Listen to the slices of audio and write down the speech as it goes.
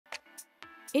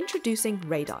Introducing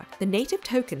Radar, the native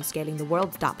token scaling the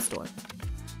world's Dapp store.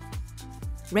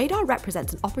 Radar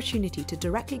represents an opportunity to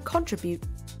directly contribute,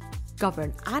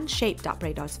 govern, and shape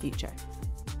DappRadar's future.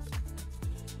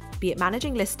 Be it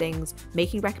managing listings,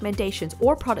 making recommendations,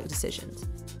 or product decisions,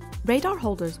 Radar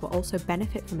holders will also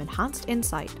benefit from enhanced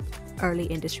insight, early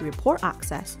industry report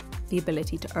access, the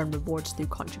ability to earn rewards through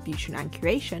contribution and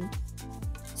curation,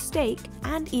 stake,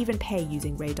 and even pay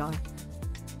using Radar.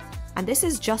 And this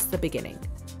is just the beginning.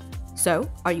 So,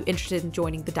 are you interested in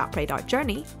joining the DappRadar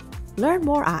journey? Learn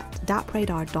more at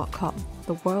DappRadar.com,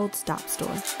 the world's Dapp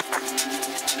store.